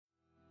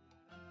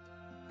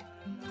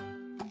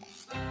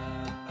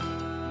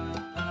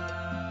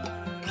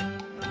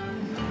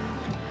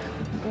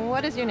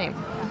What is your name?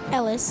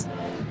 Ellis,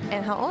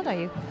 And how old are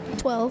you?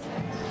 12.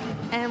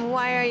 And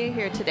why are you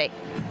here today?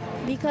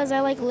 Because I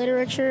like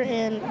literature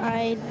and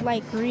I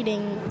like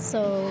reading,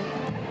 so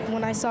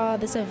when I saw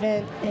this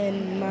event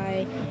and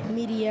my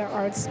media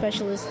arts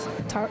specialist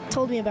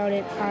told me about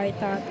it, I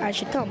thought I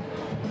should come.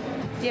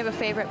 Do you have a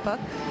favorite book?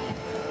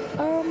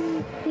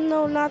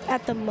 No, not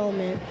at the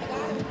moment.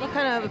 What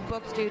kind of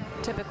books do you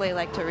typically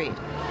like to read?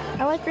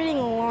 I like reading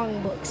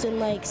long books and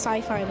like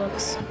sci-fi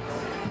books.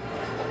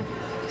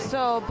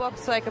 So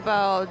books like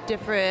about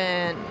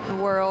different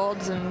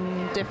worlds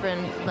and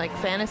different like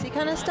fantasy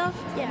kind of stuff?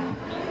 Yeah.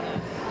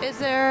 Is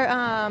there,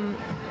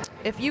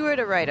 if you were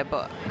to write a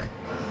book,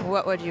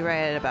 what would you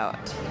write it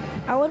about?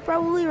 I would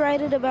probably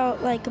write it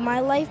about like my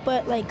life,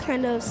 but like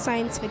kind of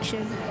science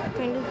fiction.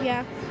 Kind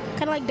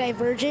of like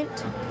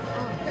Divergent.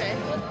 Okay.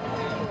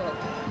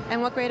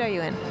 And what grade are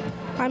you in?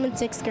 I'm in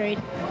 6th grade.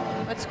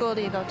 What school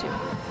do you go to?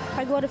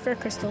 I go to Fair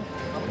Crystal.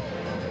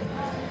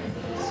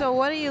 So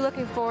what are you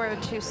looking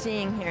forward to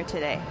seeing here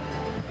today?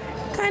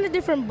 Kind of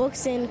different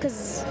books in,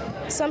 because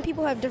some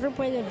people have different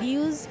points of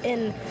views,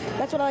 and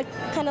that's what I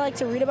kind of like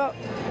to read about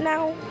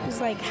now, is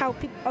like how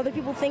other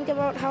people think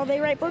about how they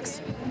write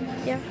books.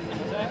 Yeah.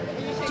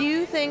 Can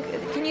you think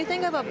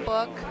of a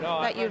book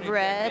that you've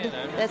read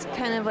that's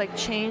kind of like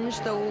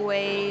changed the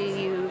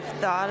way you've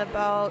thought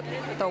about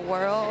the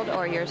world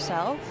or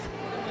yourself?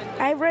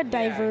 I read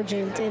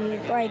Divergent,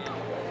 and like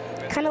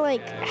kind of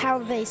like how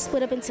they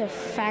split up into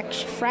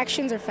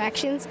fractions or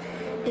factions.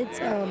 It's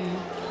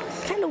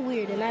kind of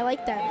weird, and I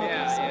like that book.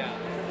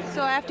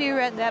 So after you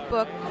read that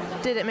book,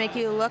 did it make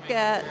you look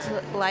at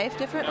life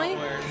differently?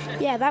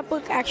 Yeah, that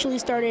book actually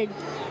started,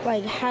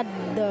 like,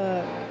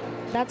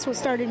 that's what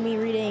started me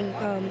reading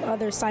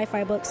other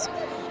sci-fi books.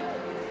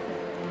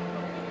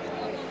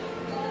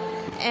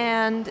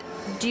 And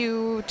do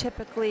you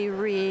typically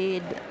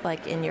read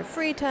like in your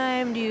free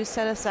time? Do you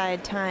set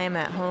aside time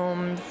at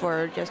home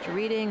for just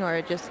reading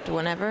or just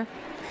whenever?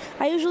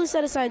 I usually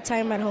set aside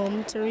time at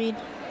home to read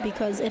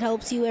because it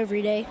helps you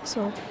every day,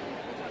 so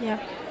yeah.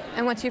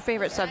 And what's your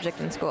favorite subject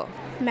in school?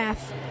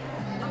 Math.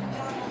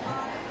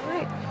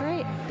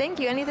 Great. Thank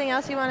you. Anything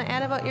else you want to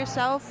add about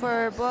yourself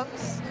or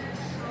books?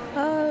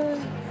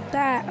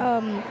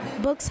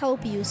 Books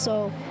help you,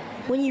 so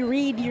when you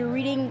read, you're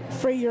reading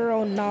for your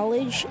own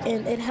knowledge,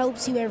 and it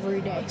helps you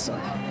every day, so